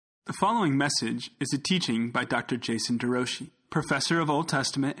The following message is a teaching by Dr. Jason DeRouchie, professor of Old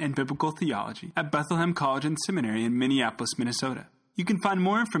Testament and Biblical Theology at Bethlehem College and Seminary in Minneapolis, Minnesota. You can find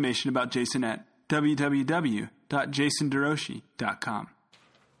more information about Jason at www.jasonderouchie.com.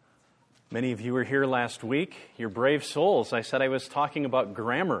 Many of you were here last week. You're brave souls. I said I was talking about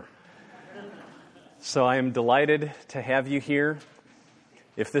grammar. So I am delighted to have you here.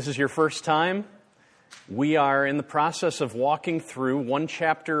 If this is your first time, we are in the process of walking through one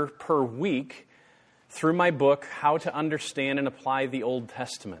chapter per week through my book, How to Understand and Apply the Old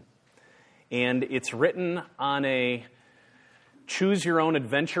Testament. And it's written on a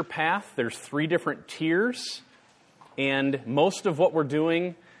choose-your-own-adventure path. There's 3 different tiers. And most of what we're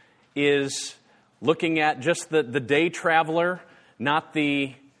doing is looking at just the day traveler, not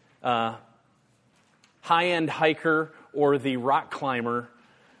the high-end hiker or the rock climber.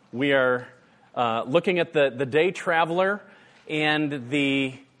 We are looking at the day traveler, and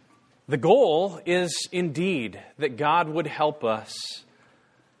the goal is indeed that God would help us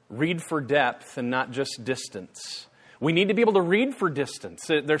read for depth and not just distance. We need to be able to read for distance.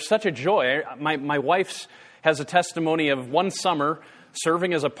 There's such a joy. My wife has a testimony of one summer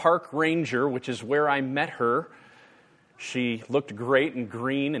serving as a park ranger, which is where I met her. She looked great and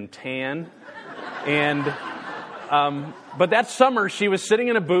green and tan. But that summer, she was sitting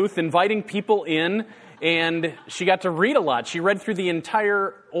in a booth inviting people in, and she got to read a lot. She read through the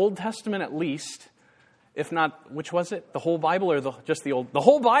entire Old Testament at least, if not, which was it? The whole Bible or just the Old? The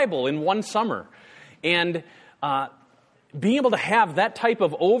whole Bible in one summer. And being able to have that type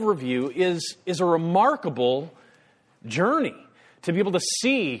of overview is a remarkable journey. To be able to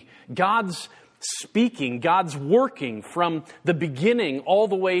see God's speaking, God's working from the beginning all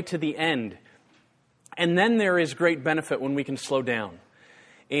the way to the end. And then there is great benefit when we can slow down.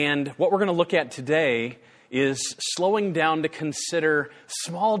 And what we're going to look at today is slowing down to consider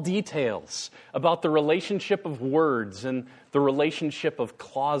small details about the relationship of words and the relationship of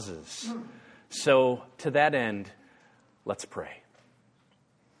clauses. So to that end, let's pray.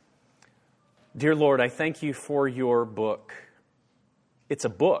 Dear Lord, I thank you for your book. It's a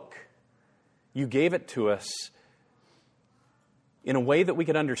book. You gave it to us in a way that we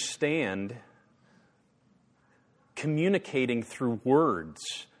could understand, communicating through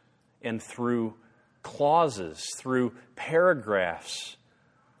words and through clauses, through paragraphs,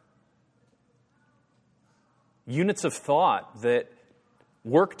 units of thought that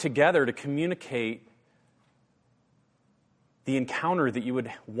work together to communicate the encounter that you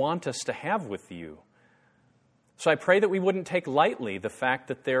would want us to have with you. So I pray that we wouldn't take lightly the fact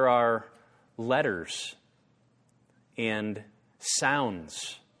that there are letters and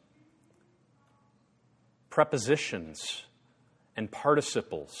sounds, prepositions, and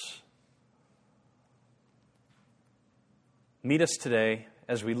participles. Meet us today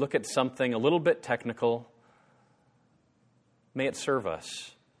as we look at something a little bit technical. May it serve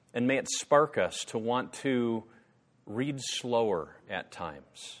us, and may it spark us to want to read slower at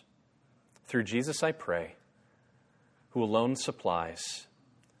times. Through Jesus I pray, who alone supplies.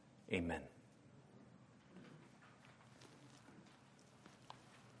 Amen.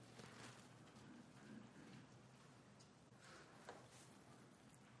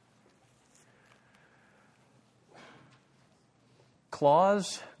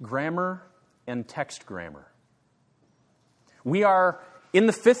 Clause, grammar, and text grammar. We are in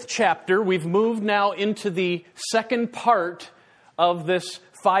the 5th chapter. We've moved now into the second part of this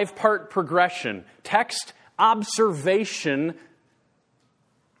 5-part progression. Text, observation,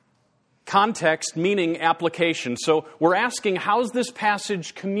 context, meaning, application. So we're asking, how's this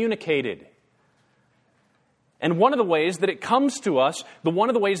passage communicated? And one of the ways that it comes to us, one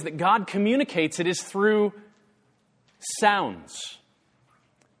of the ways that God communicates it is through sounds.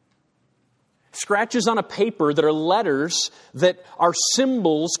 Scratches on a paper that are letters that are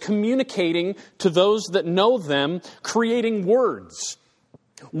symbols communicating to those that know them, creating words.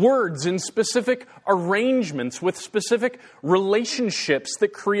 Words in specific arrangements with specific relationships that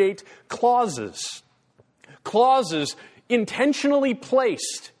create clauses. Clauses intentionally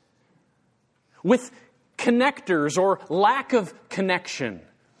placed with connectors or lack of connection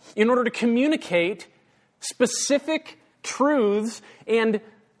in order to communicate specific truths and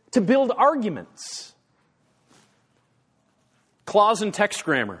to build arguments. Clause and text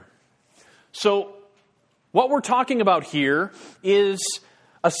grammar. So, what we're talking about here is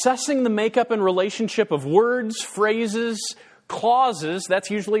assessing the makeup and relationship of words, phrases, clauses. That's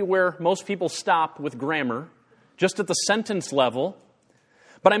usually where most people stop with grammar, just at the sentence level.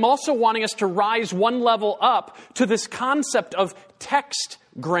 But I'm also wanting us to rise one level up to this concept of text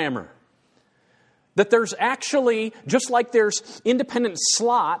grammar. That there's actually, just like there's independent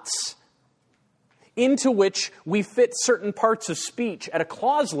slots into which we fit certain parts of speech at a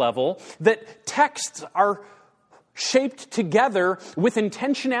clause level, that texts are shaped together with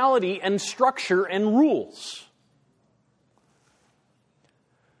intentionality and structure and rules.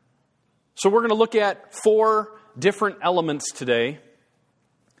 So we're going to look at 4 different elements today.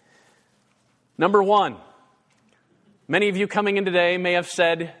 Number 1, many of you coming in today may have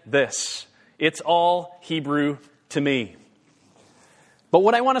said this: it's all Hebrew to me. But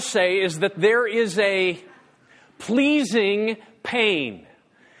what I want to say is that there is a pleasing pain.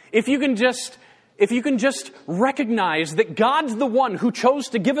 If you can just recognize that God's the one who chose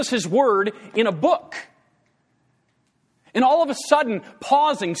to give us His Word in a book, and all of a sudden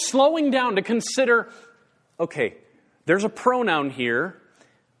pausing, slowing down to consider, okay, there's a pronoun here.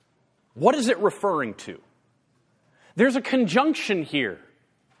 What is it referring to? There's a conjunction here.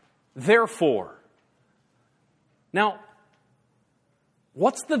 Therefore. Now,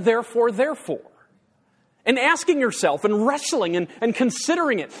 what's the therefore? And asking yourself and wrestling and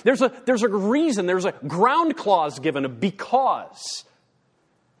considering it. There's a reason, there's a ground clause given, a because.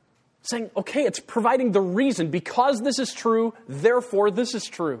 Saying, okay, it's providing the reason. Because this is true, therefore this is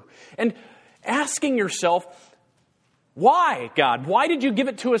true. And asking yourself, why, God? Why did you give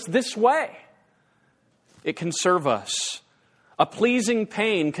it to us this way? It can serve us. A pleasing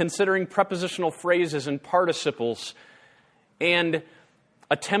pain, considering prepositional phrases and participles, and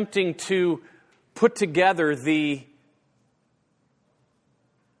attempting to put together the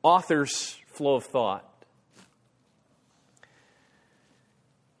author's flow of thought.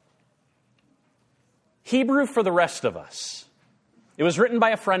 Hebrew for the rest of us. It was written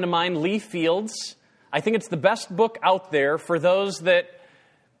by a friend of mine, Lee Fields. I think it's the best book out there for those that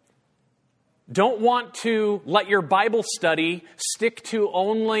don't want to let your Bible study stick to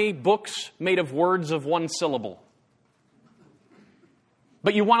only books made of words of one syllable.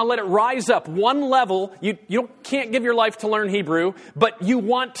 But you want to let it rise up one level. You can't give your life to learn Hebrew, but you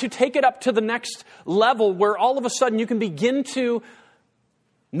want to take it up to the next level where all of a sudden you can begin to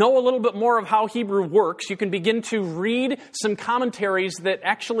know a little bit more of how Hebrew works. You can begin to read some commentaries that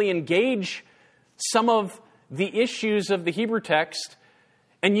actually engage some of the issues of the Hebrew text,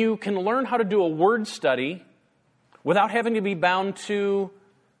 and you can learn how to do a word study without having to be bound to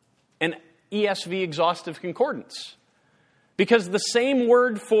an ESV exhaustive concordance. Because the same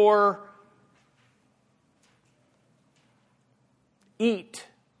word for eat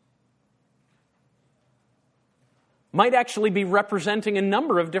might actually be representing a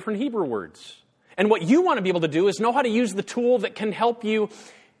number of different Hebrew words. And what you want to be able to do is know how to use the tool that can help you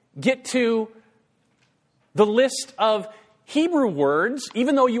get to the list of Hebrew words,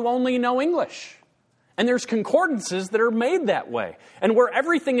 even though you only know English. And there's concordances that are made that way. And where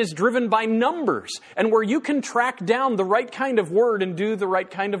everything is driven by numbers. And where you can track down the right kind of word and do the right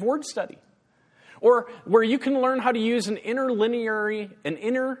kind of word study. Or where you can learn how to use an interlinear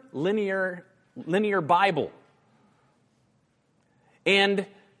Bible. And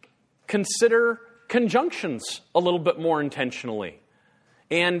consider conjunctions a little bit more intentionally.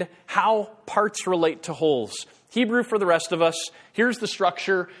 And how parts relate to wholes. Hebrew for the rest of us. Here's the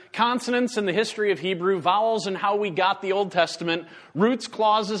structure. Consonants in the history of Hebrew. Vowels and how we got the Old Testament. Roots,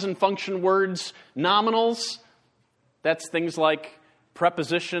 clauses, and function words. Nominals. That's things like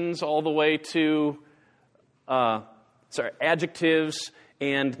prepositions all the way to adjectives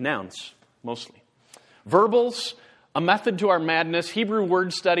and nouns, mostly. Verbals. A method to our madness. Hebrew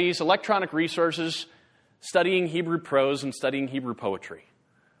word studies. Electronic resources. Studying Hebrew prose and studying Hebrew poetry.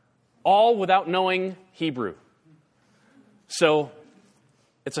 All without knowing Hebrew. So,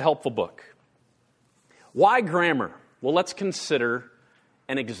 it's a helpful book. Why grammar? Well, let's consider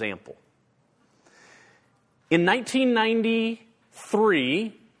an example. In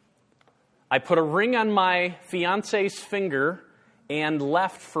 1993, I put a ring on my fiance's finger and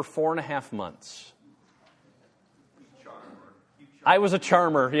left for 4.5 months. I was a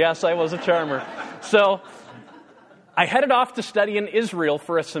charmer. Yes, I was a charmer. So, I headed off to study in Israel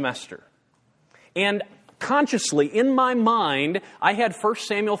for a semester. And consciously, in my mind, I had 1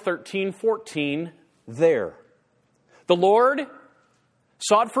 Samuel 13:14 there. The Lord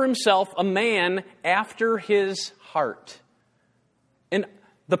sought for himself a man after his heart. And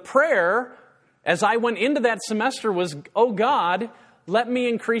the prayer, as I went into that semester, was, oh God, let me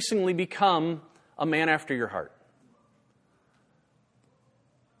increasingly become a man after your heart.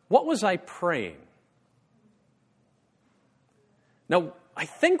 What was I praying? Now, I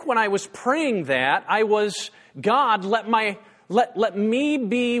think when I was praying that, I was, God, let me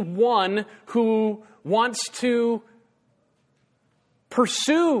be one who wants to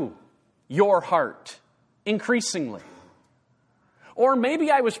pursue your heart increasingly. Or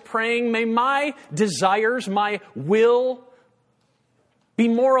maybe I was praying, may my desires, my will, be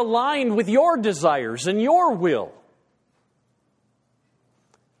more aligned with your desires and your will.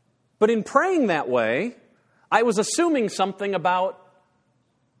 But in praying that way, I was assuming something about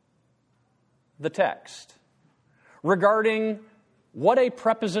the text regarding what a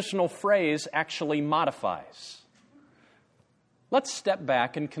prepositional phrase actually modifies. Let's step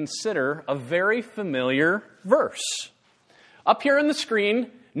back and consider a very familiar verse. Up here on the screen,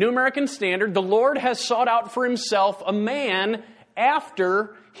 New American Standard, the Lord has sought out for himself a man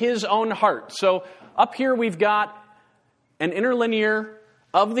after his own heart. So up here we've got an interlinear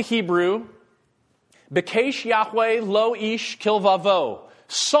of the Hebrew, Bikesh Yahweh lo ish kilvavo.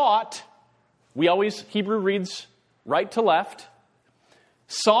 Sought, Hebrew reads right to left.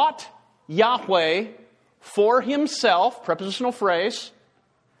 Sought Yahweh for himself, prepositional phrase,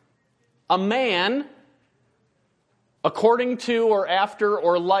 a man according to or after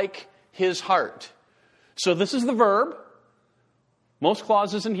or like his heart. So this is the verb. Most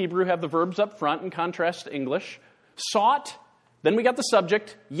clauses in Hebrew have the verbs up front in contrast to English. Sought, then we got the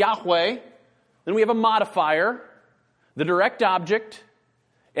subject, Yahweh. Then we have a modifier, the direct object,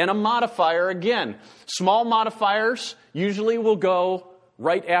 and a modifier again. Small modifiers usually will go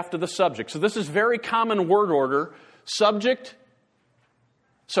right after the subject. So this is very common word order.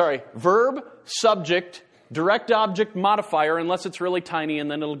 Verb, subject, direct object, modifier, unless it's really tiny, and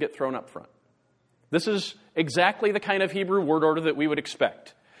then it'll get thrown up front. This is exactly the kind of Hebrew word order that we would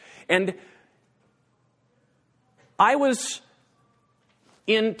expect. And I was,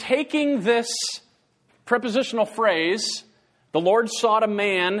 in taking this prepositional phrase, the Lord sought a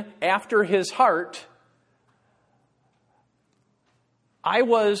man after his heart, I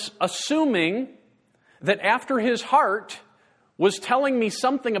was assuming that after his heart was telling me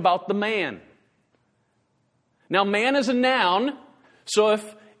something about the man. Now, man is a noun, so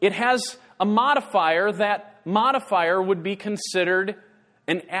if it has a modifier, that modifier would be considered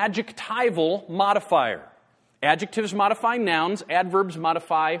an adjectival modifier. Adjectives modify nouns, adverbs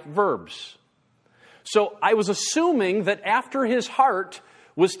modify verbs. So I was assuming that after his heart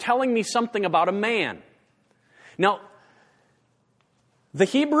was telling me something about a man. Now, the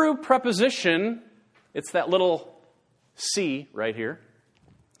Hebrew preposition, it's that little C right here.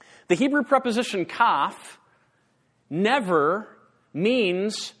 The Hebrew preposition kaf never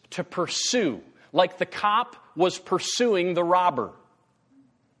means to pursue, like the cop was pursuing the robber.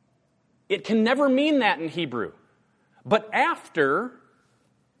 It can never mean that in Hebrew. But after,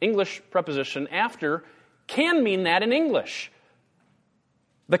 English preposition after, can mean that in English.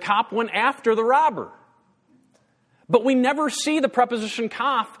 The cop went after the robber. But we never see the preposition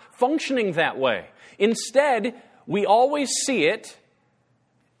kaf functioning that way. Instead, we always see it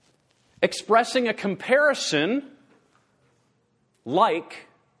expressing a comparison, like,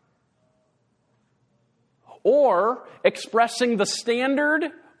 or expressing the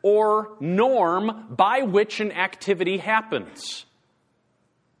standard or norm by which an activity happens.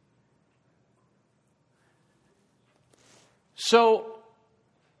 So,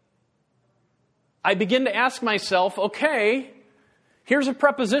 I begin to ask myself, okay, here's a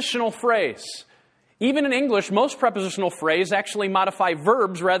prepositional phrase. Even in English, most prepositional phrases actually modify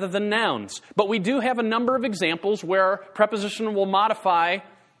verbs rather than nouns. But we do have a number of examples where preposition will modify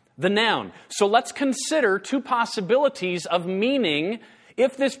the noun. So let's consider two possibilities of meaning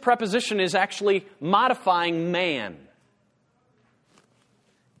if this preposition is actually modifying man.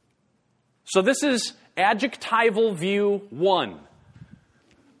 So this is adjectival view 1.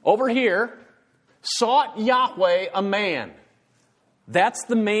 Over here, sought Yahweh a man. That's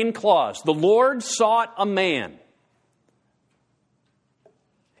the main clause. The Lord sought a man.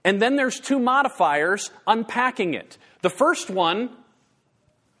 And then there's two modifiers unpacking it. The first one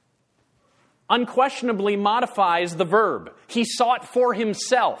unquestionably modifies the verb. He sought for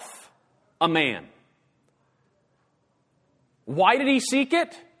himself a man. Why did he seek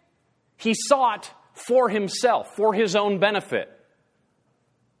it? He sought for himself, for his own benefit.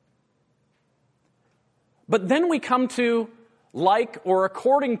 But then we come to like or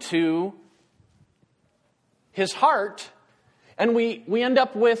according to his heart, and we end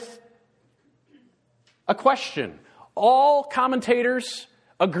up with a question. All commentators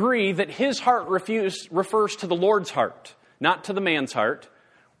agree that his heart refers to the Lord's heart, not to the man's heart.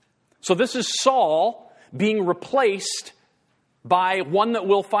 So this is Saul being replaced by one that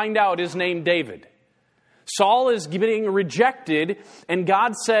we'll find out is named David. Saul is being rejected, and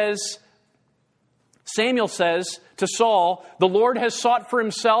Samuel says to Saul, the Lord has sought for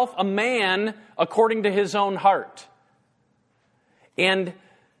himself a man according to his own heart. And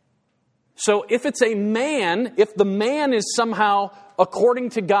So if it's a man, if the man is somehow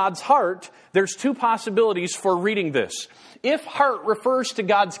according to God's heart, there's two possibilities for reading this. If heart refers to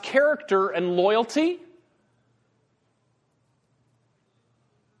God's character and loyalty,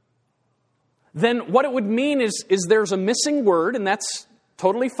 then what it would mean is there's a missing word, and that's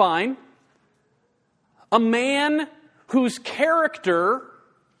totally fine. A man whose character,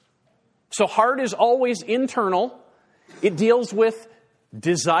 so heart is always internal. It deals with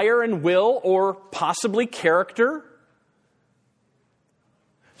desire and will, or possibly character.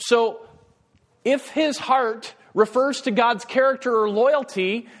 So, if his heart refers to God's character or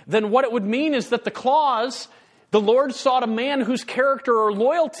loyalty, then what it would mean is that the clause, the Lord sought a man whose character or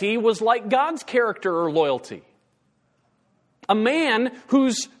loyalty was like God's character or loyalty. A man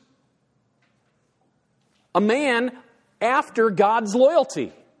after God's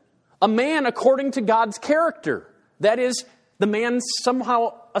loyalty. A man according to God's character. That is, the man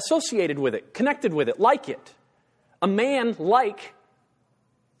somehow associated with it, connected with it, like it. A man like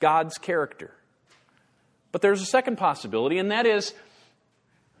God's character. But there's a second possibility, and that is,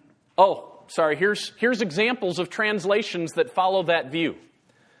 here's examples of translations that follow that view.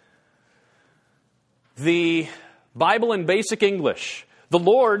 The Bible in Basic English. The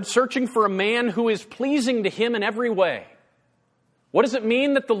Lord searching for a man who is pleasing to Him in every way. What does it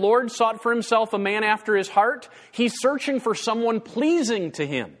mean that the Lord sought for Himself a man after His heart? He's searching for someone pleasing to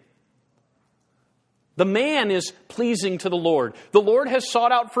Him. The man is pleasing to the Lord. The Lord has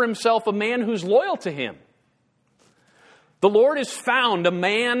sought out for Himself a man who's loyal to Him. The Lord has found a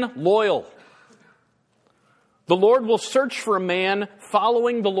man loyal. The Lord will search for a man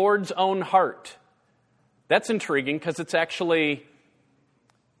following the Lord's own heart. That's intriguing because it's actually,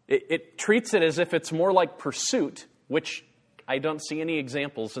 it treats it as if it's more like pursuit, which I don't see any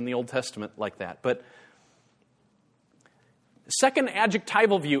examples in the Old Testament like that. But second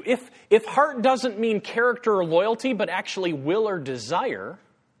adjectival view, if heart doesn't mean character or loyalty, but actually will or desire,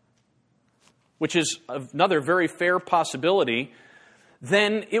 which is another very fair possibility,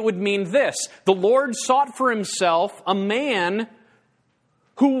 then it would mean this. The Lord sought for Himself a man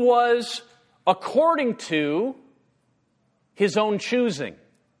who was according to His own choosing.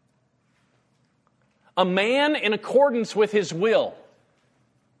 A man in accordance with His will.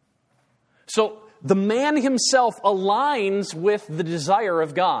 So the man himself aligns with the desire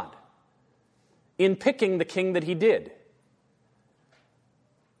of God in picking the king that he did.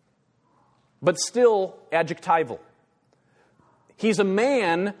 But still adjectival. He's a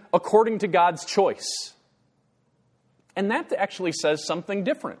man according to God's choice. And that actually says something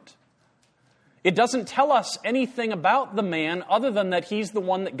different. It doesn't tell us anything about the man other than that he's the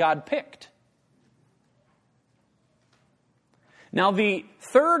one that God picked. Now, the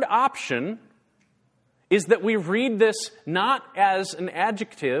third option is that we read this not as an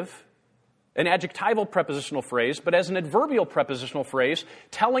adjective, an adjectival prepositional phrase, but as an adverbial prepositional phrase,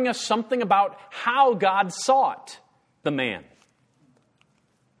 telling us something about how God sought the man.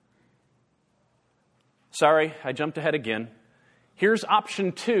 Sorry, I jumped ahead again. Here's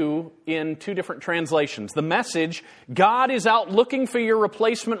option 2 in 2 different translations. The Message, God is out looking for your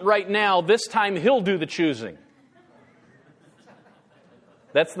replacement right now. This time He'll do the choosing.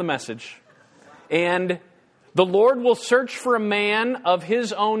 That's the Message. And the Lord will search for a man of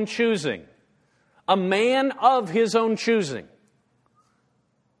His own choosing. A man of His own choosing.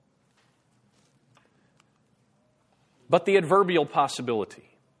 But the adverbial possibility.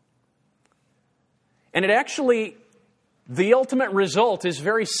 And it actually, the ultimate result is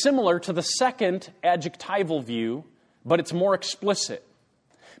very similar to the second adjectival view, but it's more explicit.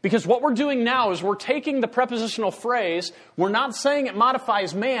 Because what we're doing now is we're taking the prepositional phrase, we're not saying it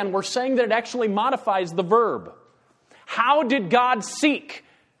modifies man, we're saying that it actually modifies the verb. How did God seek?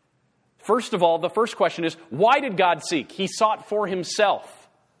 First of all, the first question is, why did God seek? He sought for Himself.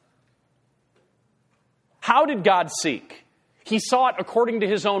 How did God seek? He sought according to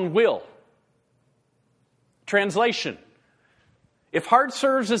His own will. Translation. If heart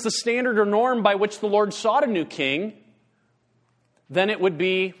serves as the standard or norm by which the Lord sought a new king, then it would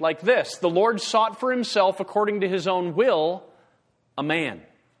be like this. The Lord sought for Himself, according to His own will, a man.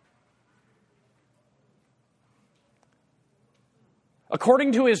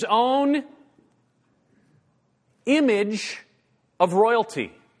 According to His own image of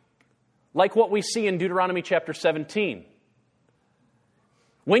royalty. Like what we see in Deuteronomy chapter 17.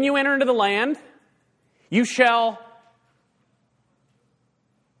 When you enter into the land, you shall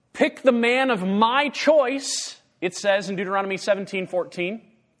pick the man of my choice, it says in Deuteronomy 17:14.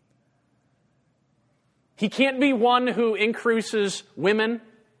 He can't be one who increases women.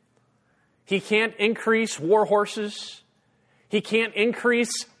 He can't increase war horses. He can't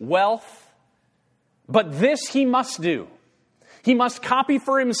increase wealth. But this he must do. He must copy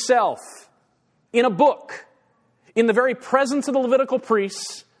for himself in a book, in the very presence of the Levitical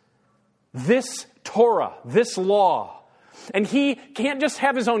priests, this Torah, this law. And he can't just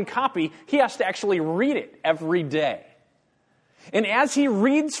have his own copy, he has to actually read it every day. And as he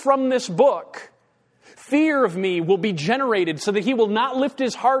reads from this book, fear of me will be generated so that he will not lift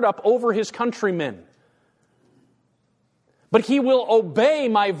his heart up over his countrymen. But he will obey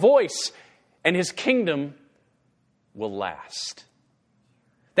my voice, and his kingdom will last.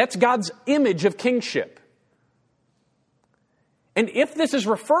 That's God's image of kingship. And if this is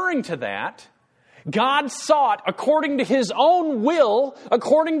referring to that, God sought, according to his own will,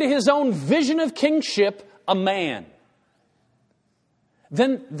 according to his own vision of kingship, a man.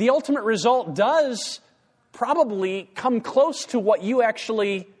 Then the ultimate result does probably come close to what you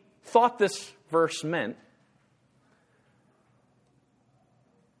actually thought this verse meant.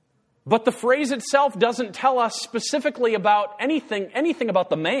 But the phrase itself doesn't tell us specifically about anything about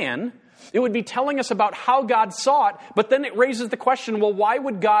the man. It would be telling us about how God sought, but then it raises the question, well, why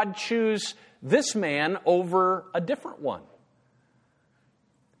would God choose this man over a different one?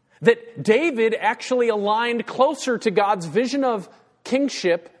 That David actually aligned closer to God's vision of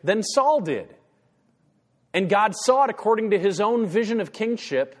kingship than Saul did. And God sought, according to his own vision of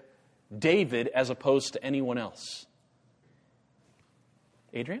kingship, David as opposed to anyone else.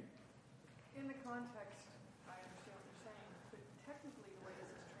 Adrian? In the context, I understand what you're saying, but technically the way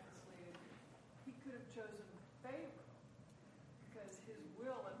this is translated, he could have chosen Pharaoh, because his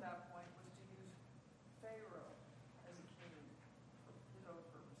will at that point was to use Pharaoh as a king for his own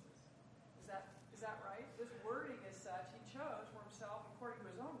purposes. Is that right? This wording is such, he chose for himself, according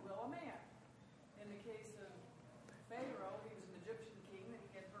to his own will, a man. In the case of Pharaoh, he was an Egyptian king, and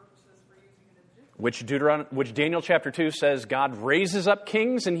he had purposes for using an Egyptian. Which Daniel chapter 2 says God raises up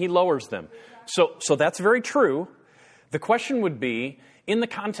kings and he lowers them. So that's very true. The question would be, in the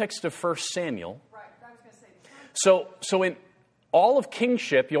context of 1 Samuel, Right, I was going to say. so in all of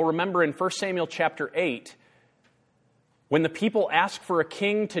kingship, you'll remember in 1 Samuel chapter 8, when the people ask for a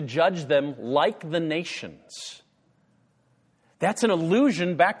king to judge them like the nations. That's an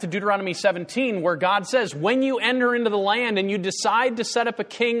allusion back to Deuteronomy 17, where God says, when you enter into the land and you decide to set up a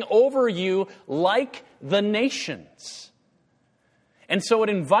king over you like the nations. And so it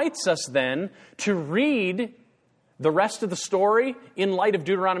invites us then to read the rest of the story in light of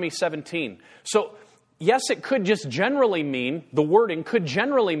Deuteronomy 17. So, yes, it could just generally mean, the wording could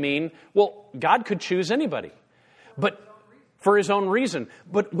generally mean, well, God could choose anybody. But for his own reason.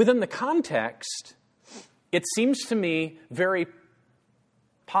 But within the context, it seems to me very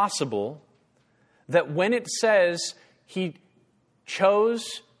possible that when it says he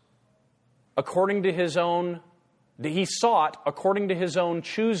chose according to his own, he sought according to his own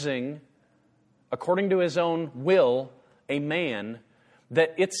choosing, according to his own will, a man,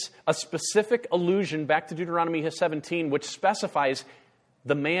 that it's a specific allusion back to Deuteronomy 17, which specifies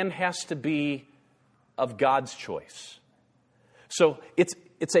the man has to be of God's choice. So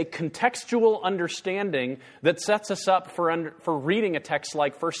it's a contextual understanding that sets us up for reading a text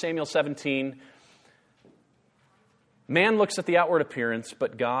like 1 Samuel 17. Man looks at the outward appearance,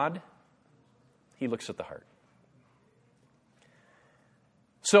 but God, he looks at the heart.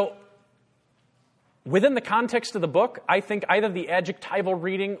 So, within the context of the book, I think either the adjectival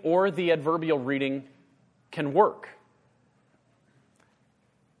reading or the adverbial reading can work.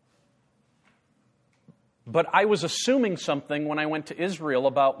 But I was assuming something when I went to Israel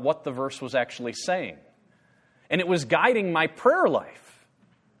about what the verse was actually saying. And it was guiding my prayer life.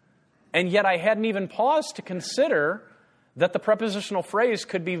 And yet I hadn't even paused to consider that the prepositional phrase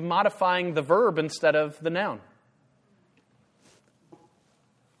could be modifying the verb instead of the noun.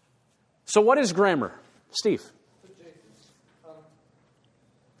 So what is grammar? Steve? So Jason,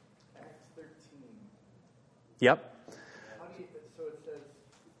 Acts 13. Yep. So it says,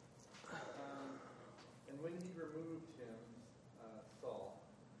 and when he removed him, Saul,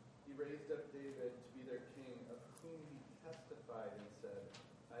 he raised up David to be their king, of whom he testified and said,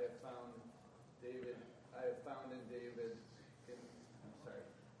 I have found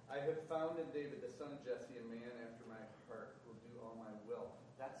in David the son of Jesse, a man after my heart, who will do all my will.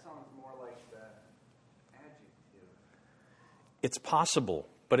 That sounds more like the adjective. It's possible,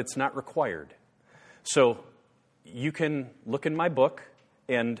 but it's not required. So you can look in my book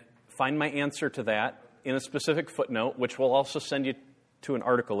and find my answer to that in a specific footnote, which will also send you to an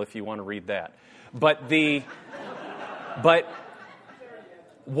article if you want to read that. But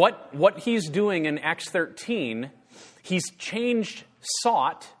what he's doing in Acts 13, he's changed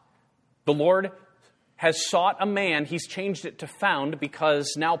sought. The Lord has sought a man. He's changed it to found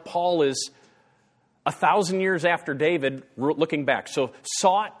because now Paul is 1,000 years after David, looking back. So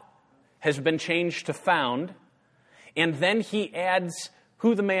sought has been changed to found. And then he adds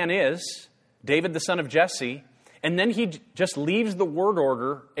who the man is, David the son of Jesse. And then he just leaves the word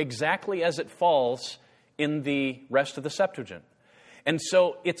order exactly as it falls in the rest of the Septuagint. And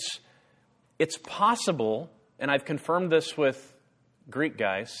so it's possible, and I've confirmed this with Greek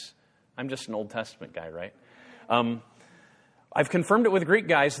guys. I'm just an Old Testament guy, right? I've confirmed it with Greek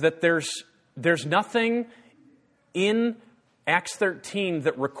guys that there's nothing in Acts 13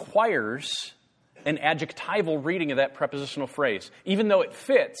 that requires an adjectival reading of that prepositional phrase. Even though it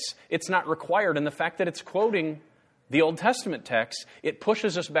fits, it's not required. And the fact that it's quoting the Old Testament text, it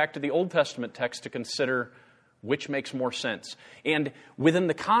pushes us back to the Old Testament text to consider which makes more sense. And within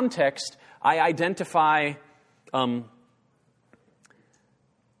the context, I identify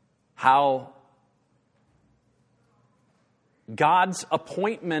how God's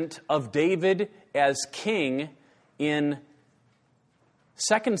appointment of David as king in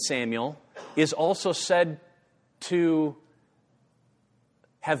 2 Samuel is also said to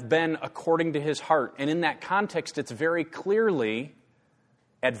have been according to his heart. And in that context, it's very clearly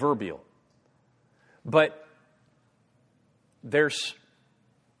adverbial. But there's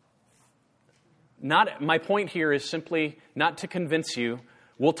not, my point here is simply not to convince you.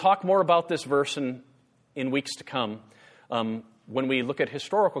 We'll talk more about this verse in weeks to come when we look at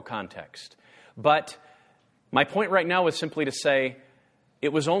historical context. But my point right now is simply to say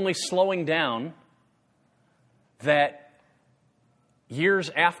it was only slowing down that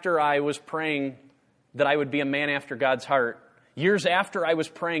years after I was praying that I would be a man after God's heart, years after I was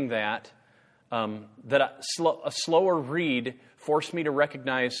praying that a slower read forced me to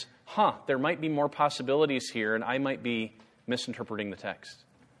recognize, there might be more possibilities here, and I might be misinterpreting the text.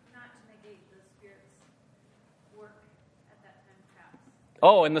 Not to negate the Spirit's work at that time, perhaps.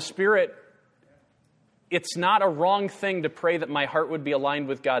 Oh, and the Spirit, it's not a wrong thing to pray that my heart would be aligned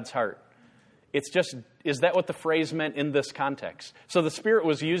with God's heart. It's just, is that what the phrase meant in this context? So the Spirit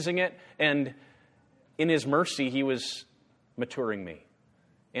was using it, and in His mercy, He was maturing me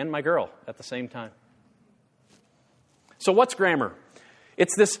and my girl at the same time. So what's grammar?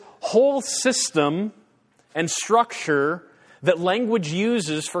 It's this whole system and structure that language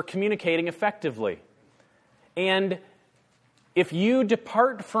uses for communicating effectively. And if you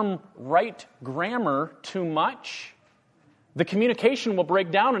depart from right grammar too much, the communication will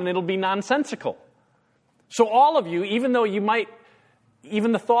break down and it'll be nonsensical. So all of you, even though you might,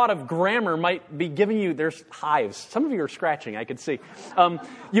 even the thought of grammar might be giving you, there's hives. Some of you are scratching, I could see.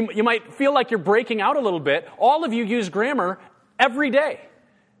 You might feel like you're breaking out a little bit. All of you use grammar every day.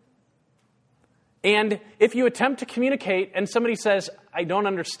 And if you attempt to communicate and somebody says, I don't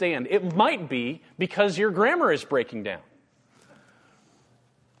understand, it might be because your grammar is breaking down.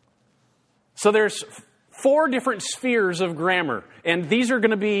 So there's 4 different spheres of grammar. And these are going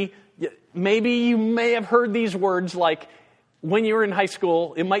to be, maybe you may have heard these words like when you were in high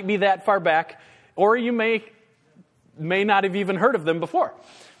school. It might be that far back. Or you may not have even heard of them before.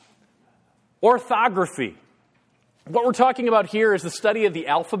 Orthography. What we're talking about here is the study of the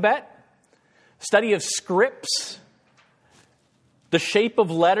alphabet, study of scripts, the shape of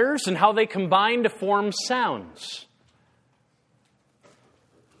letters, and how they combine to form sounds.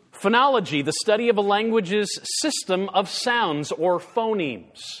 Phonology, the study of a language's system of sounds or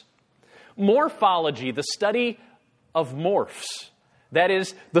phonemes. Morphology, the study of morphs. That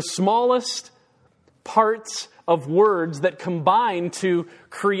is, the smallest parts of words that combine to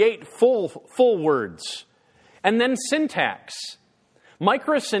create full words. And then syntax.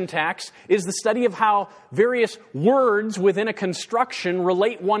 Microsyntax is the study of how various words within a construction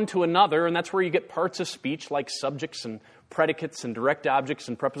relate one to another, and that's where you get parts of speech like subjects and predicates and direct objects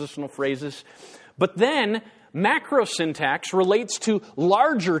and prepositional phrases. But then macrosyntax relates to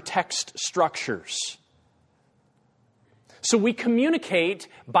larger text structures. So we communicate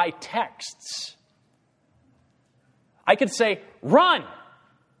by texts. I could say, run.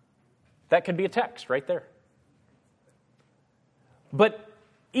 That could be a text right there. But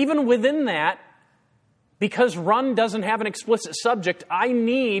even within that, because run doesn't have an explicit subject, I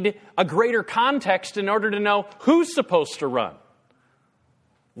need a greater context in order to know who's supposed to run.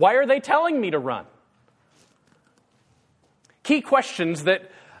 Why are they telling me to run? Key questions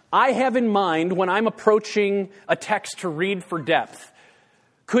that I have in mind when I'm approaching a text to read for depth.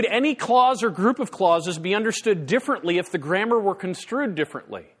 Could any clause or group of clauses be understood differently if the grammar were construed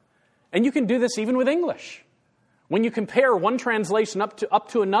differently? And you can do this even with English. When you compare one translation up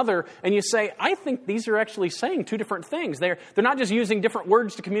to another and you say, I think these are actually saying 2 different things. They're not just using different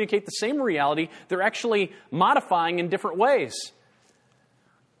words to communicate the same reality, they're actually modifying in different ways.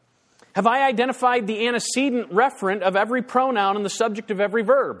 Have I identified the antecedent referent of every pronoun and the subject of every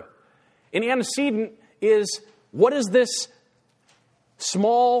verb? An antecedent is, what does this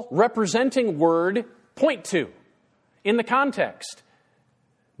small representing word point to in the context?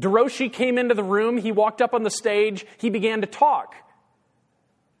 Deroshi came into the room, he walked up on the stage, he began to talk.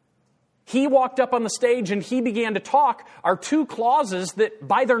 He walked up on the stage and he began to talk are two clauses that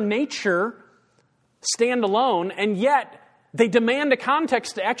by their nature stand alone, and yet they demand a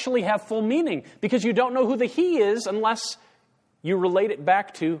context to actually have full meaning, because you don't know who the he is unless you relate it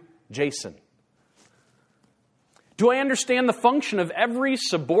back to Jason. Do I understand the function of every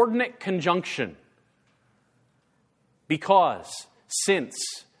subordinate conjunction? Because, since,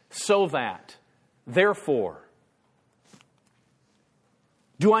 so that, therefore.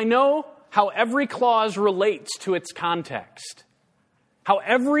 Do I know how every clause relates to its context? How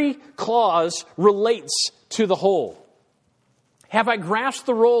every clause relates to the whole? Have I grasped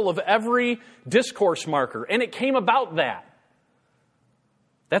the role of every discourse marker? And it came about that.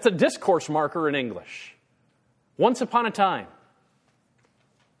 That's a discourse marker in English. Once upon a time.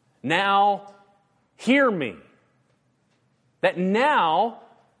 Now, hear me. That now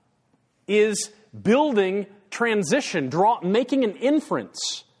is building transition, making an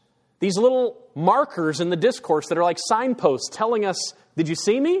inference. These little markers in the discourse that are like signposts telling us, did you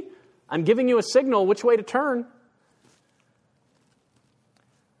see me? I'm giving you a signal which way to turn.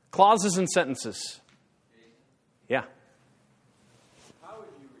 Clauses and sentences. Yeah. How would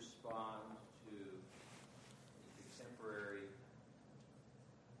you respond to the contemporary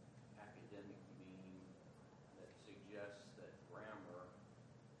academic meme that suggests that grammar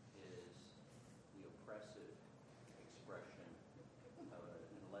is the oppressive expression of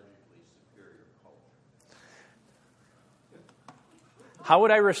an allegedly superior culture? How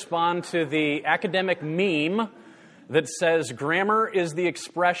would I respond to the academic meme that says grammar is the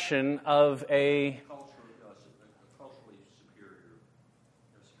expression of a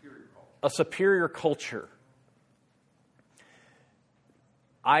superior culture?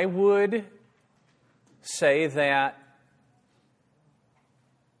 I would say that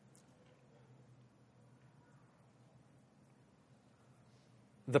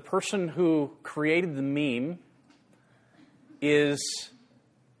the person who created the meme is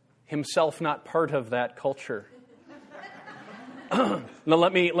himself not part of that culture. Now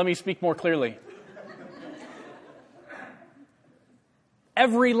let me speak more clearly.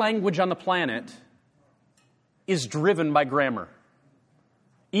 Every language on the planet is driven by grammar.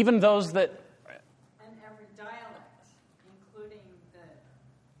 Even those that... And every dialect, including the,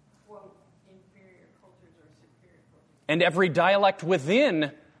 quote, inferior cultures or superior cultures. And every dialect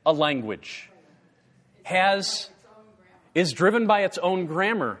within a language is driven by its own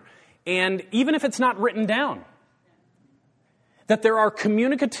grammar. And even if it's not written down, that there are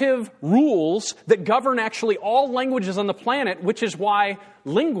communicative rules that govern actually all languages on the planet, which is why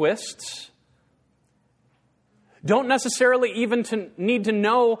linguists don't necessarily even need to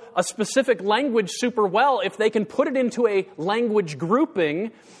know a specific language super well. If they can put it into a language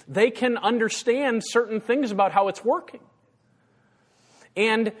grouping, they can understand certain things about how it's working.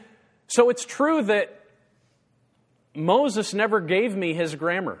 And so it's true that Moses never gave me his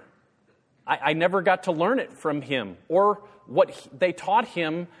grammar. I never got to learn it from him or what they taught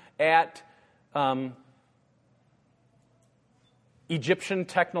him at Egyptian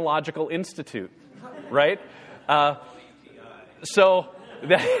Technological Institute, right? So,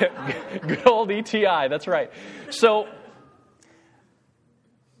 good old ETI, that's right. So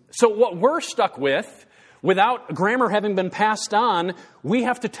what we're stuck with, without grammar having been passed on, we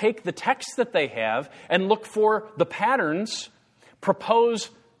have to take the text that they have and look for the patterns, propose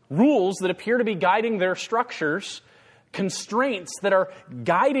rules that appear to be guiding their structures, constraints that are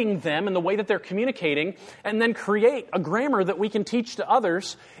guiding them in the way that they're communicating, and then create a grammar that we can teach to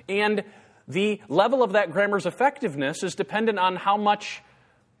others. And the level of that grammar's effectiveness is dependent on how much,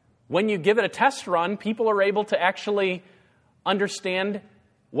 when you give it a test run, people are able to actually understand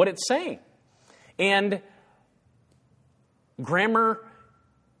what it's saying. And grammar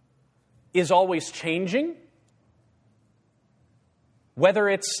is always changing. Whether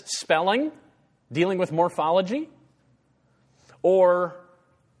it's spelling, dealing with morphology, or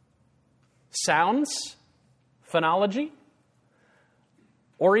sounds, phonology,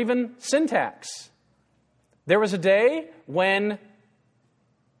 or even syntax. There was a day when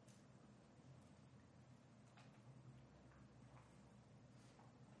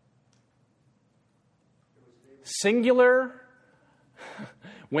singular,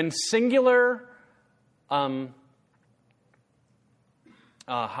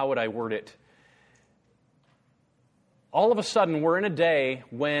 how would I word it? All of a sudden, we're in a day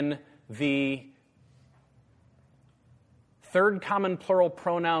when the third common plural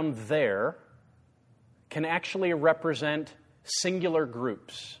pronoun there can actually represent singular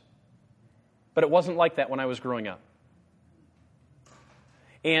groups. But it wasn't like that when I was growing up.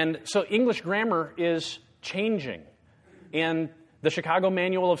 And so English grammar is changing. And the Chicago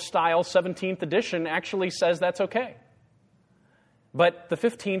Manual of Style, 17th edition, actually says that's okay. But the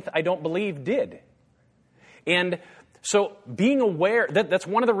 15th, I don't believe, did. And so being aware, that's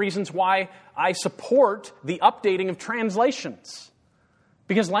one of the reasons why I support the updating of translations.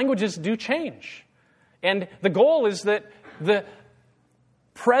 Because languages do change. And the goal is that the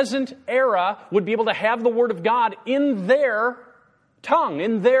present era would be able to have the Word of God in their tongue,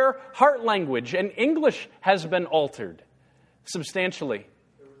 in their heart language. And English has been altered substantially.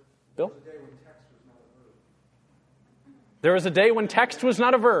 Bill? There was a day when text was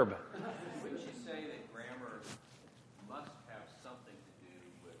not a verb. Wouldn't you say that grammar must have something to do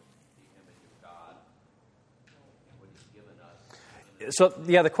with the image of God and what He's given us? So,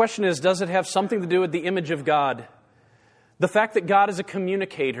 yeah, the question is, does it have something to do with the image of God? The fact that God is a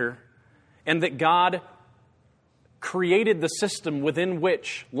communicator and that God created the system within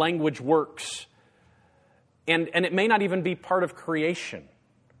which language works, and it may not even be part of creation,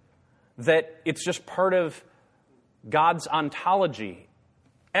 that it's just part of God's ontology,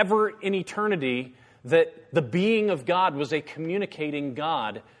 ever in eternity, that the being of God was a communicating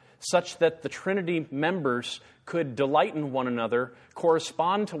God, such that the Trinity members could delight in one another,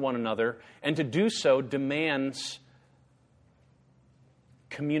 correspond to one another, and to do so demands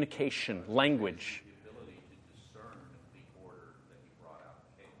communication, language. The ability to discern the order that He brought out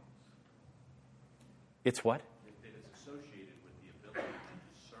of chaos. It's what? It is associated with the ability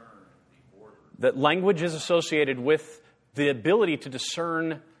to discern the order. That language is associated with the ability to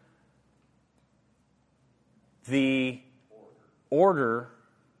discern the order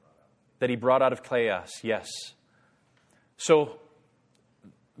that He brought out of chaos. Yes. So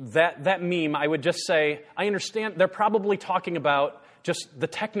that meme, I would just say, I understand they're probably talking about just the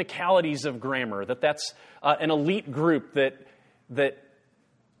technicalities of grammar, that's an elite group that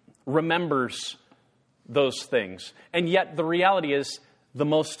remembers those things. And yet the reality is the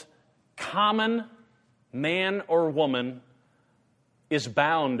most common man or woman is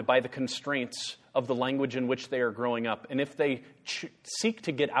bound by the constraints of the language in which they are growing up. And if they seek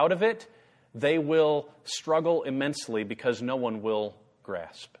to get out of it, they will struggle immensely because no one will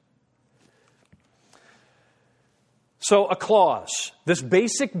grasp. So a clause, this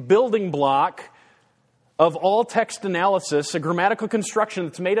basic building block of all text analysis, a grammatical construction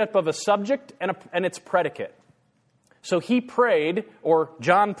that's made up of a subject and its predicate. So he prayed, or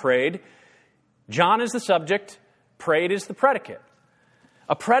John prayed. John is the subject, prayed is the predicate.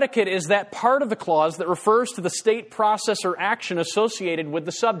 A predicate is that part of the clause that refers to the state, process, or action associated with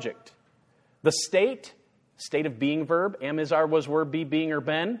the subject. The state of being verb, am, is, are, was, were, be, being, or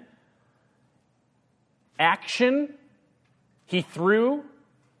been. Action, he threw,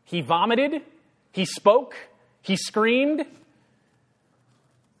 he vomited, he spoke, he screamed.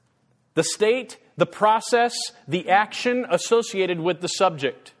 The state, the process, the action associated with the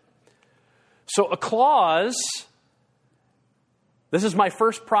subject. So a clause, this is my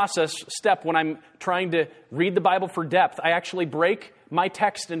first process step when I'm trying to read the Bible for depth. I actually break my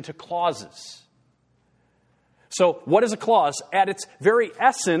text into clauses. So what is a clause? At its very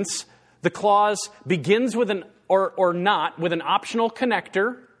essence, the clause begins with an or not with an optional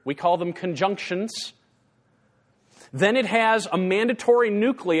connector. We call them conjunctions. Then it has a mandatory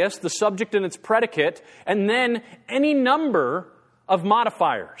nucleus, the subject and its predicate, and then any number of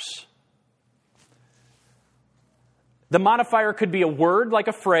modifiers. The modifier could be a word like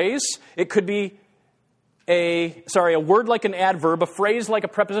a phrase. It could be a word like an adverb, a phrase like a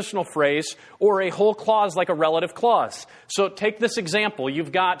prepositional phrase, or a whole clause like a relative clause. So take this example.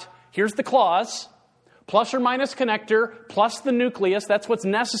 Here's the clause, plus or minus connector, plus the nucleus. That's what's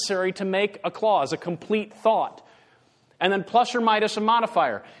necessary to make a clause, a complete thought. And then plus or minus a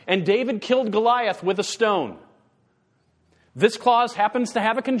modifier. And David killed Goliath with a stone. This clause happens to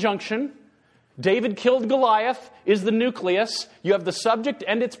have a conjunction. David killed Goliath is the nucleus. You have the subject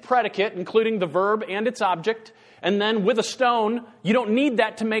and its predicate, including the verb and its object. And then with a stone, you don't need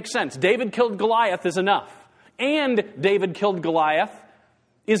that to make sense. David killed Goliath is enough. And David killed Goliath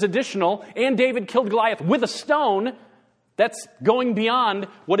is additional. And David killed Goliath with a stone. That's going beyond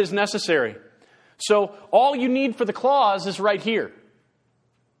what is necessary. So all you need for the clause is right here.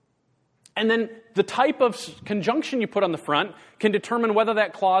 And then the type of conjunction you put on the front can determine whether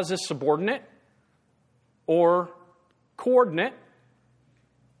that clause is subordinate or coordinate,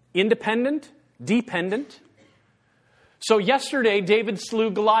 independent, dependent. So yesterday, David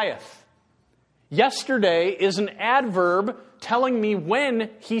slew Goliath. Yesterday is an adverb telling me when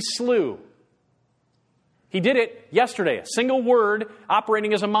he slew. He did it yesterday, a single word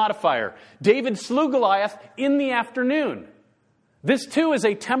operating as a modifier. David slew Goliath in the afternoon. This too is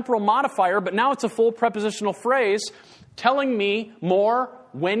a temporal modifier, but now it's a full prepositional phrase telling me more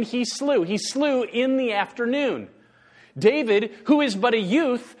when he slew. He slew in the afternoon. David, who is but a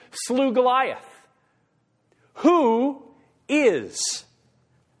youth, slew Goliath. Who is?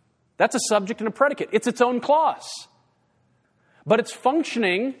 That's a subject and a predicate. It's its own clause. But it's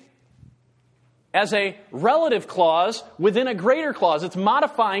functioning as a relative clause within a greater clause. It's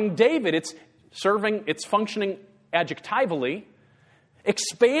modifying David. It's functioning adjectively,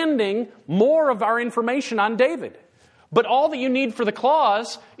 expanding more of our information on David. But all that you need for the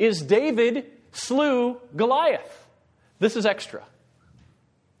clause is David slew Goliath. This is extra.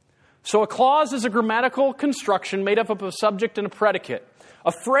 So a clause is a grammatical construction made up of a subject and a predicate.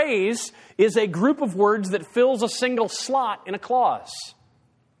 A phrase is a group of words that fills a single slot in a clause.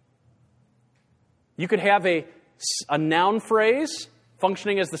 You could have a noun phrase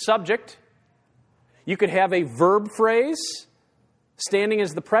functioning as the subject. You could have a verb phrase standing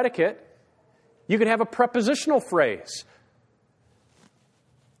as the predicate. You could have a prepositional phrase.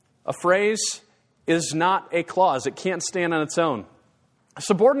 A phrase is not a clause. It can't stand on its own. A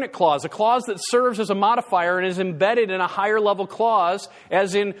subordinate clause, a clause that serves as a modifier and is embedded in a higher level clause,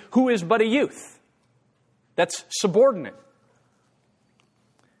 as in, who is but a youth. That's subordinate.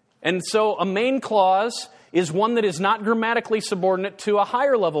 And so a main clause is one that is not grammatically subordinate to a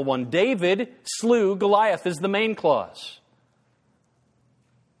higher level one. David slew Goliath is the main clause.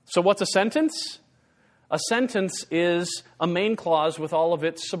 So what's a sentence? A sentence is a main clause with all of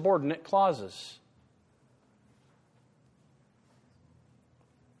its subordinate clauses.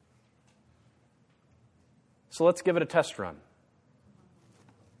 So let's give it a test run.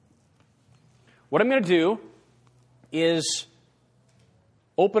 What I'm going to do is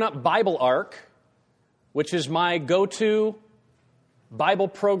open up BibleArc, which is my go-to Bible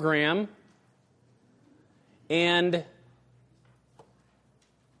program, and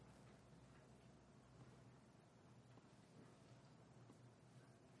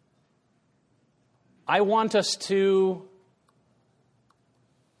I want us to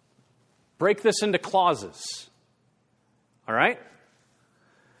break this into clauses. All right?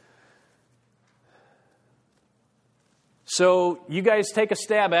 So you guys take a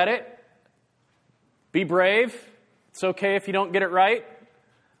stab at it. Be brave. It's okay if you don't get it right.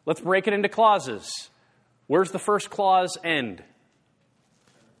 Let's break it into clauses. Where's the first clause end?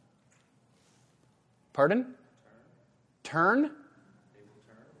 Pardon? Turn?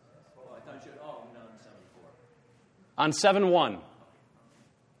 Oh, I thought you said, no, On 7:1.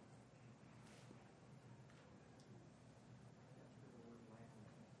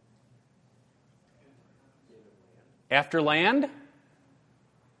 After land?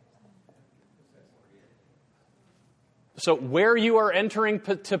 So where you are entering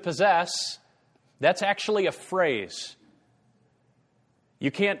to possess, that's actually a phrase.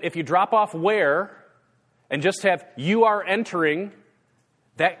 You can't, if you drop off where and just have you are entering,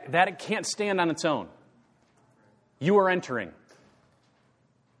 that it can't stand on its own. You are entering.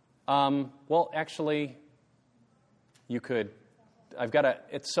 Well, actually, you could.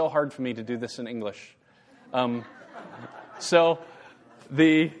 It's so hard for me to do this in English. But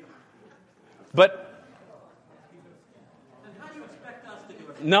how do you expect us to do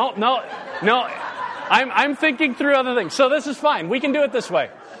it? no. I'm thinking through other things. So this is fine. We can do it this way.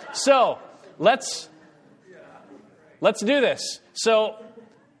 So let's do this. So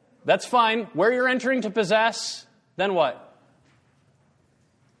that's fine. Where you're entering to possess, then what?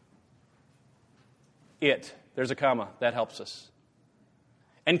 It. There's a comma. That helps us.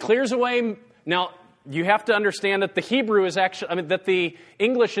 And clears away. Now, you have to understand that the Hebrew is actually, that the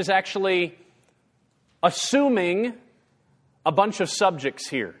English is actually assuming a bunch of subjects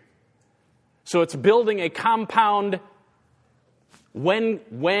here. So it's building a compound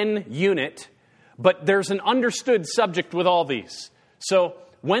when unit, but there's an understood subject with all these. So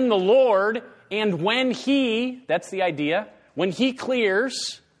when the Lord and when He, that's the idea, when He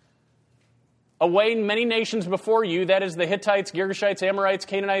clears away many nations before you, that is the Hittites, Girgashites, Amorites,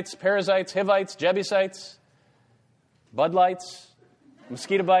 Canaanites, Perizzites, Hivites, Jebusites, Budlites,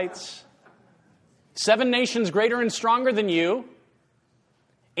 mosquito bites. 7 nations greater and stronger than you.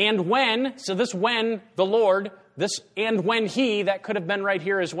 And when, so this when the Lord, this and when He, that could have been right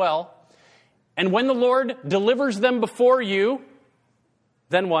here as well. And when the Lord delivers them before you,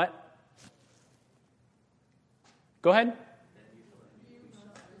 then what? Go ahead.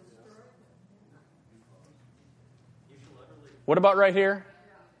 What about right here?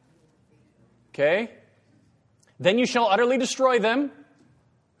 Okay? Then you shall utterly destroy them.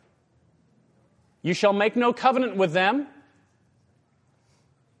 You shall make no covenant with them.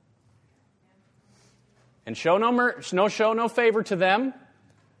 And show no favor to them.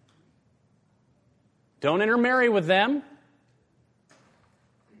 Don't intermarry with them.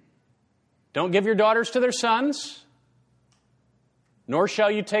 Don't give your daughters to their sons, nor shall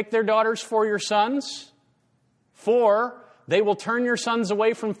you take their daughters for your sons, for they will turn your sons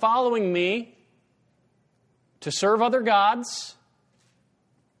away from following me to serve other gods.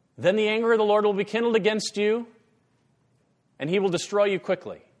 Then the anger of the Lord will be kindled against you, and he will destroy you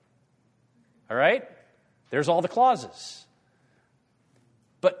quickly. All right? There's all the clauses.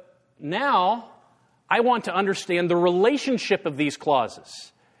 But now, I want to understand the relationship of these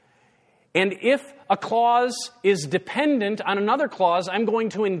clauses. And if a clause is dependent on another clause, I'm going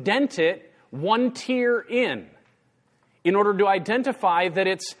to indent it one tier in order to identify that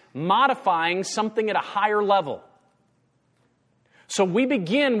it's modifying something at a higher level. So we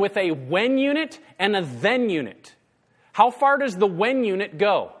begin with a when unit and a then unit. How far does the when unit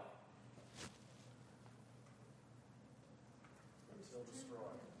go?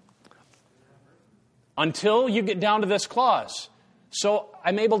 Until you get down to this clause. So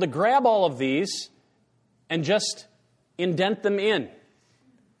I'm able to grab all of these and just indent them in.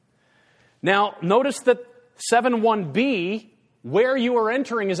 Now, notice that 7.1b, where you are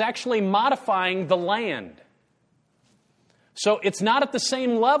entering, is actually modifying the land. So it's not at the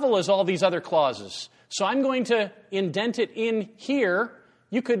same level as all these other clauses. So I'm going to indent it in here.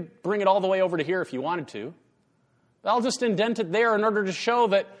 You could bring it all the way over to here if you wanted to. But I'll just indent it there in order to show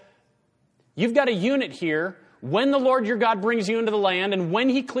that you've got a unit here. When the Lord your God brings you into the land, and when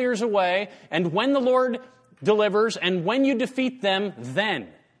he clears away, and when the Lord delivers, and when you defeat them,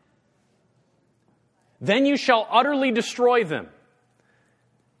 then you shall utterly destroy them.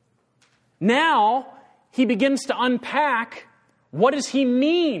 Now, he begins to unpack what does he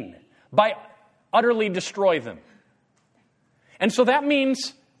mean by utterly destroy them. And so that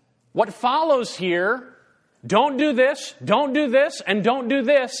means what follows here, don't do this, and don't do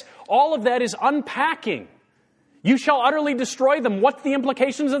this, all of that is unpacking. You shall utterly destroy them. What's the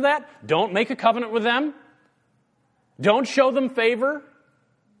implications of that? Don't make a covenant with them. Don't show them favor.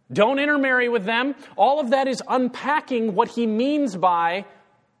 Don't intermarry with them. All of that is unpacking what he means by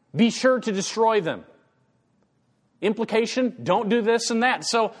be sure to destroy them. Implication, don't do this and that.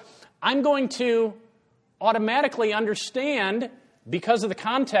 So I'm going to automatically understand, because of the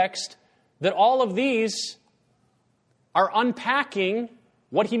context, that all of these are unpacking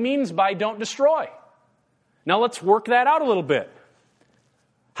what he means by don't destroy. Now let's work that out a little bit.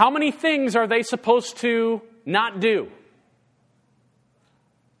 How many things are they supposed to not do?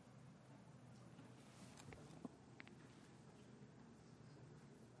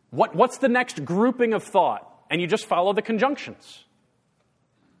 What's the next grouping of thought? And you just follow the conjunctions.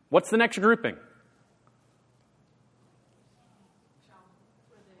 What's the next grouping?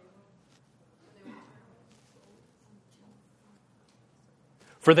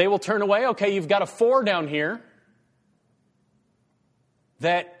 For they will turn away. Okay, you've got a for down here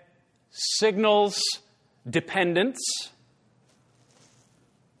that signals dependence.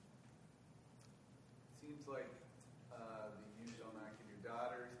 Seems like you shall not give your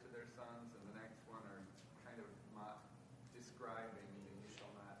daughters to their sons, and the next one are kind of describing you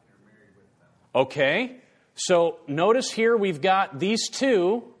shall not intermarry with them. Okay, so notice here we've got these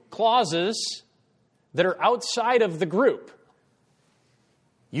two clauses that are outside of the group.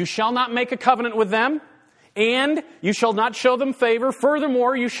 You shall not make a covenant with them, and you shall not show them favor.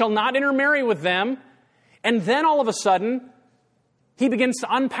 Furthermore, you shall not intermarry with them. And then all of a sudden, he begins to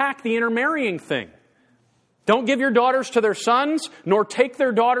unpack the intermarrying thing. Don't give your daughters to their sons, nor take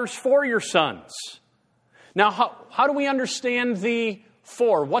their daughters for your sons. Now, how do we understand the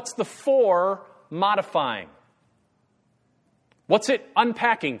for? What's the for modifying? What's it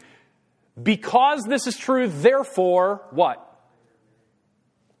unpacking? Because this is true, therefore, what?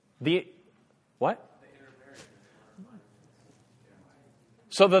 What?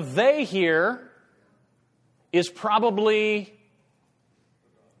 So the they here is probably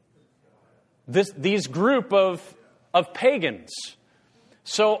these group of pagans.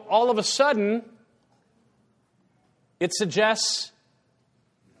 So all of a sudden, it suggests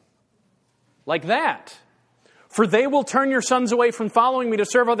like that. For they will turn your sons away from following me to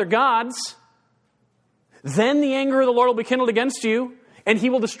serve other gods. Then the anger of the Lord will be kindled against you, and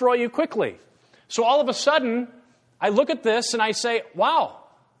he will destroy you quickly. So all of a sudden, I look at this and I say, wow,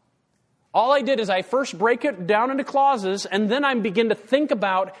 all I did is I first break it down into clauses, and then I begin to think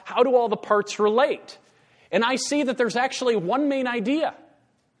about how do all the parts relate. And I see that there's actually one main idea.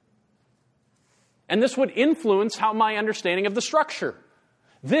 And this would influence how my understanding of the structure.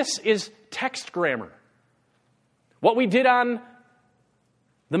 This is text grammar. What we did on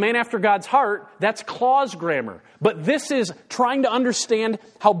the man after God's heart, that's clause grammar. But this is trying to understand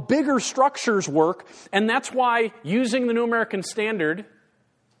how bigger structures work, and that's why using the New American Standard,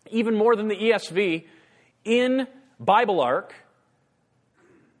 even more than the ESV, in Bible Arc,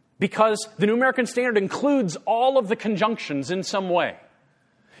 because the New American Standard includes all of the conjunctions in some way.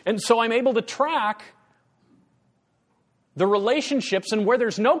 And so I'm able to track the relationships, and where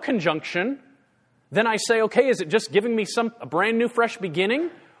there's no conjunction, then I say, okay, is it just giving me a brand new, fresh beginning,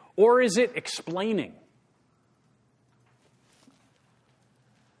 or is it explaining?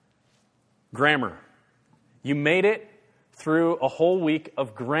 Grammar. You made it through a whole week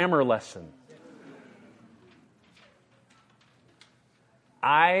of grammar lesson.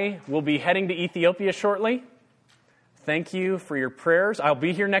 I will be heading to Ethiopia shortly. Thank you for your prayers. I'll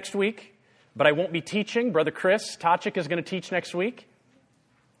be here next week, but I won't be teaching. Brother Chris Tachik is going to teach next week.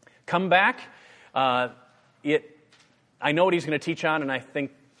 Come back. I know what he's going to teach on, and I think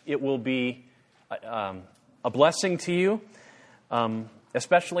it will be a blessing to you,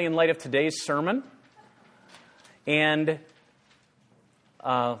 especially in light of today's sermon. And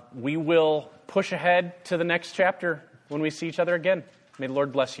we will push ahead to the next chapter when we see each other again. May the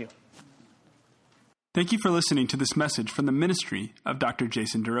Lord bless you. Thank you for listening to this message from the ministry of Dr.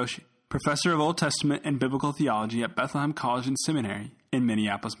 Jason DeRouchie, Professor of Old Testament and Biblical Theology at Bethlehem College and Seminary in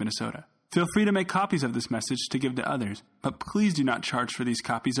Minneapolis, Minnesota. Feel free to make copies of this message to give to others, but please do not charge for these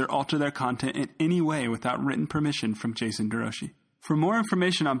copies or alter their content in any way without written permission from Jason DeRouchie. For more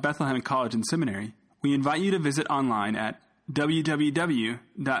information on Bethlehem College and Seminary, we invite you to visit online at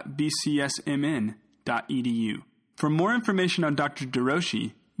www.bcsmn.edu. For more information on Dr.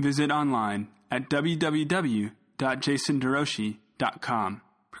 DeRouchie, visit online at www.jasonderouchie.com.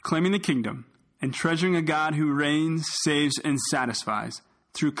 Proclaiming the kingdom and treasuring a God who reigns, saves, and satisfies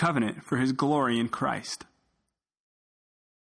through covenant for his glory in Christ.